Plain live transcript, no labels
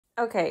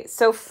Okay,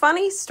 so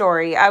funny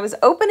story. I was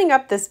opening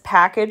up this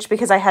package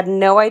because I had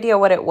no idea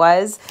what it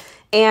was.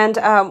 And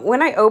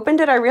when I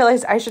opened it, I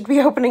realized I should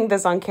be opening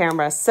this on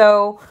camera.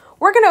 So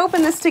we're going to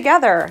open this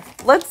together.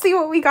 Let's see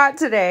what we got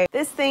today.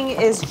 This thing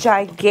is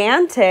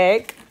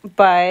gigantic,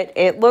 but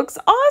it looks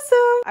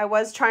awesome. I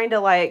was trying to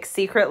like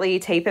secretly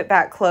tape it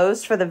back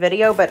closed for the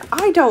video, but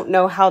I don't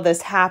know how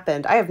this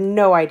happened. I have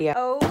no idea.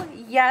 Oh,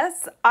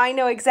 yes, I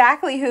know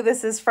exactly who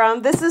this is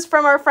from. This is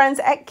from our friends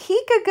at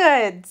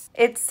Kikagoods.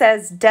 It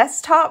says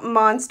Desktop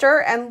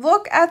Monster, and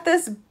look at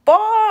this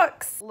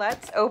box.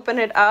 Let's open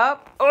it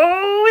up.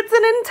 Oh, it's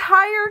an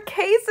entire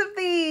case of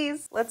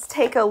these. Let's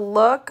take a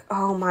look.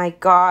 Oh my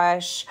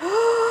gosh.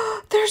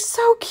 They're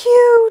so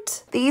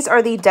cute. These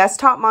are the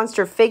Desktop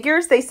Monster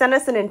figures. They sent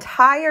us an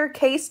entire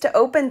case to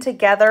open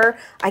together.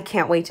 I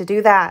can't wait to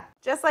do that.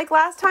 Just like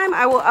last time,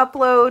 I will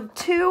upload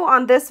 2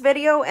 on this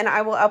video and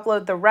I will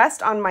upload the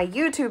rest on my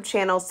YouTube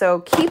channel, so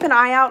keep an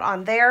eye out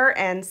on there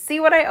and see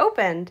what I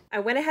opened. I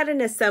went ahead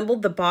and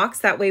assembled the box,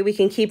 that way we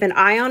can keep an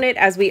eye on it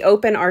as we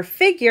open our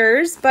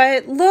figures,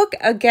 but look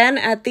again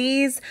at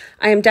these.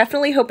 I am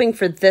definitely hoping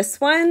for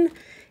this one.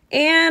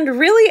 And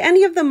really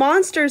any of the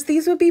monsters,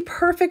 these would be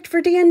perfect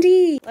for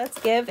D&D. Let's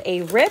give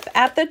a rip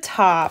at the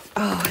top.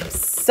 Oh, I'm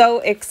so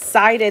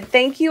excited.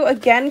 Thank you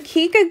again,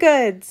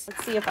 Kikagoods.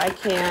 Let's see if I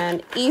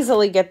can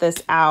easily get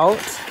this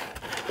out.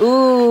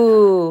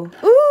 Ooh,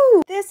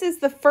 ooh, this is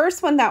the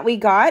first one that we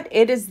got.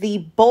 It is the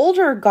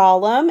Boulder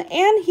Golem,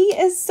 and he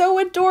is so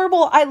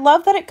adorable. I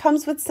love that it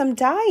comes with some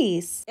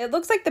dice. It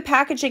looks like the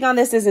packaging on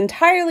this is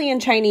entirely in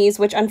Chinese,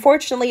 which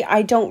unfortunately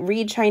I don't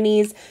read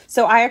Chinese,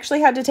 so I actually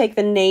had to take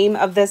the name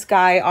of this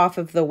guy off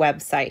of the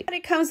website. But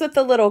it comes with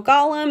the little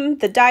golem,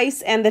 the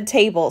dice, and the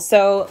table.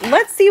 So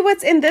let's see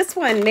what's in this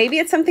one. Maybe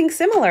it's something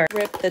similar.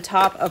 Rip the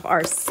top of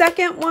our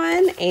second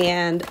one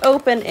and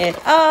open it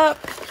up.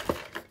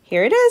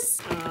 Here it is.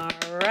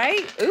 All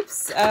right.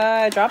 Oops.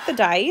 Drop the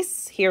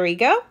dice. Here we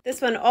go. This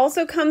one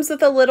also comes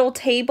with a little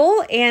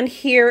table, and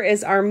here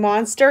is our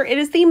monster. It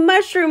is the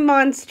mushroom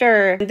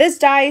monster. This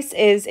dice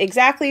is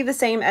exactly the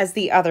same as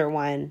the other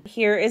one.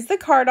 Here is the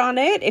card on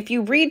it. If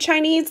you read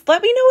Chinese,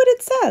 let me know what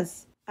it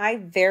says. I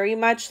very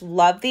much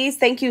love these.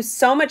 Thank you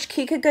so much,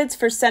 Kikagoods,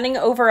 for sending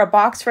over a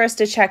box for us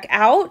to check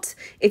out.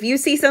 If you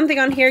see something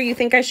on here you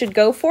think I should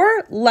go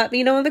for, let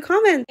me know in the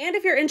comments. And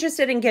if you're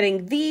interested in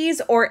getting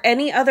these or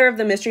any other of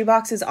the mystery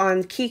boxes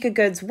on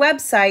Kikagoods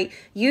website,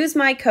 use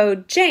my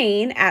code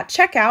JANE at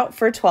checkout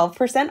for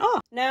 12%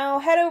 off. Now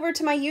head over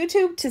to my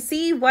YouTube to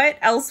see what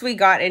else we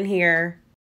got in here.